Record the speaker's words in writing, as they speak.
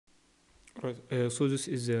Right. So this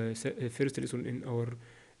is the first lesson in our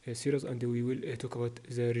series, and we will talk about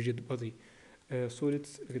the rigid body. So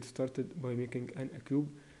let's get started by making a cube,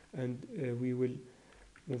 and we will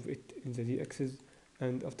move it in the z-axis,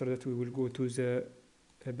 and after that we will go to the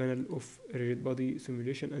panel of rigid body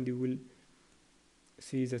simulation, and you will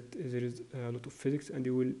see that there is a lot of physics, and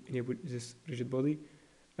you will enable this rigid body,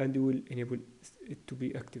 and you will enable it to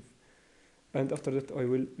be active. And after that I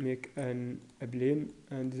will make a plane,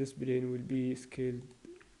 and this plane will be scaled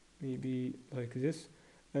maybe like this,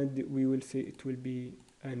 and we will say it will be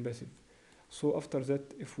an passive. So after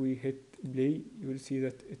that, if we hit play, you will see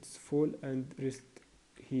that it's fall and rest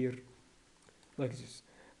here like this.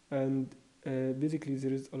 And basically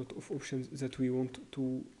there is a lot of options that we want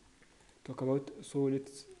to talk about. So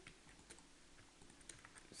let's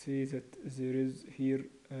say that there is here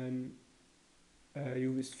an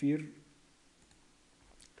UV sphere.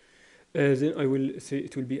 Then I will say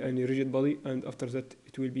it will be a rigid body, and after that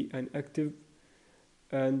it will be an active,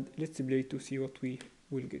 and let's play to see what we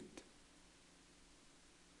will get.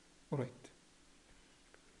 Alright.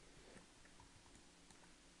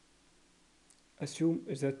 Assume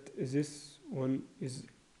that this one is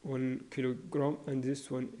 1 kilogram and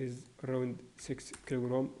this one is around 6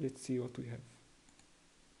 kilogram. Let's see what we have.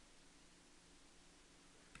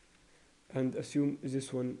 And assume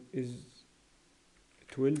this one is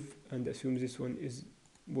 12, and assume this one is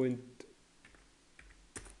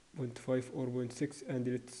 0.5 or 0.6, and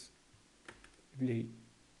let's play.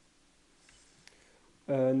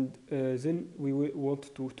 And then we will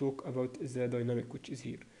want to talk about the dynamic, which is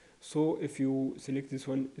here. So if you select this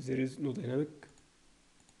one, there is no dynamic,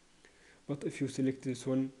 but if you select this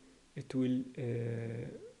one, it will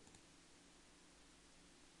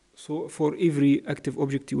so for every active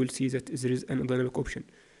object you will see that there is an dynamic option.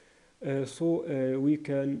 So we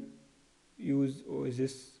can use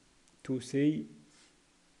this to say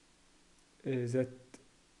that,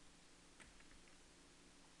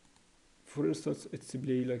 for instance, it's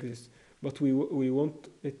play like this, but we want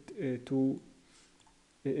it to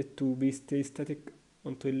be stay static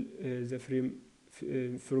until the frame,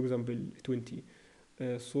 for example, 20.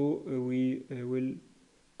 So we will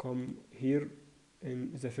come here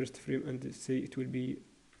in the first frame and say it will be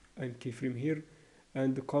an keyframe here,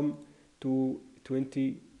 and come to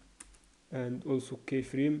 20 and also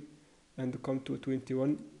keyframe, and come to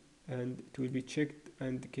 21 and it will be checked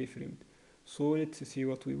and keyframed. So let's see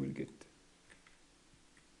what we will get.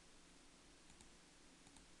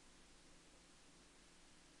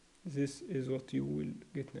 This is what you will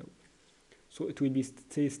get now. So it will be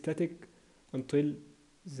stay static until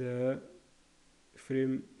the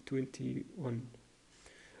frame 21,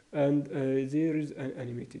 and there is an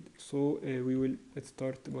animated. So we will let's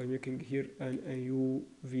start by making here a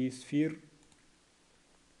UV sphere,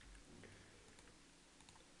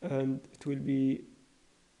 and it will be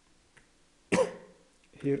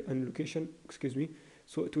here an location, excuse me.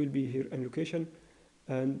 So it will be here an location,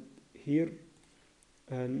 and here,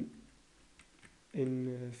 and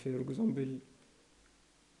in for example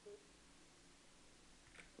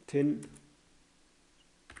 10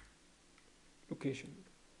 location,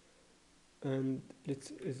 and let's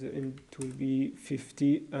the end it will be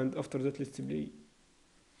 50, and after that let's play.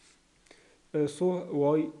 So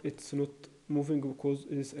why it's not moving? Because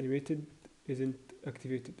this animated isn't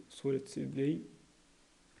activated. So let's play.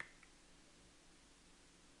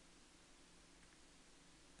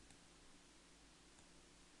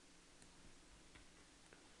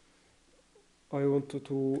 I want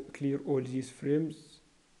to clear all these frames,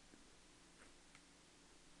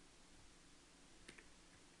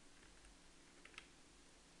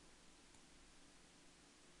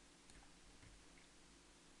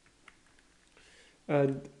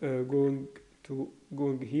 and going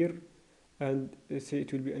here, and say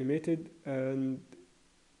it will be animated, and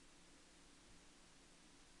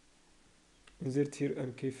insert here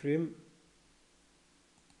an keyframe,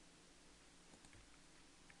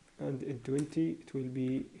 and in 20 it will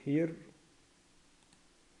be here,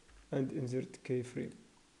 and insert keyframe.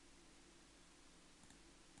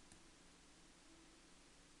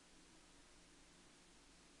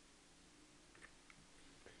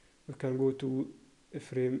 We can go to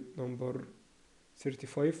frame number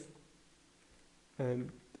 35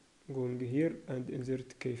 and going here and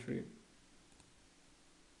insert keyframe.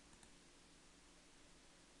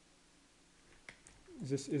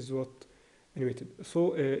 This is what animated.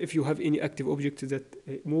 So if you have any active object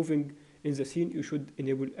that moving in the scene, you should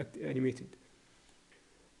enable animated.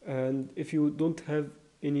 And if you don't have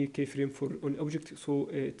any keyframe for an object, so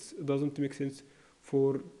it doesn't make sense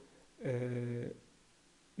for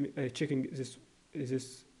checking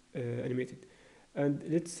this animated. And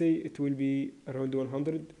let's say it will be around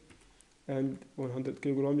 100 and 100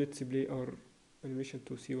 kilogram. Let's play our animation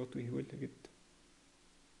to see what we will get.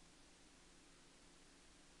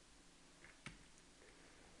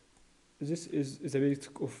 This is the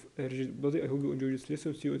basic of a rigid body. I hope you enjoyed this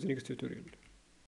lesson. See you in the next tutorial.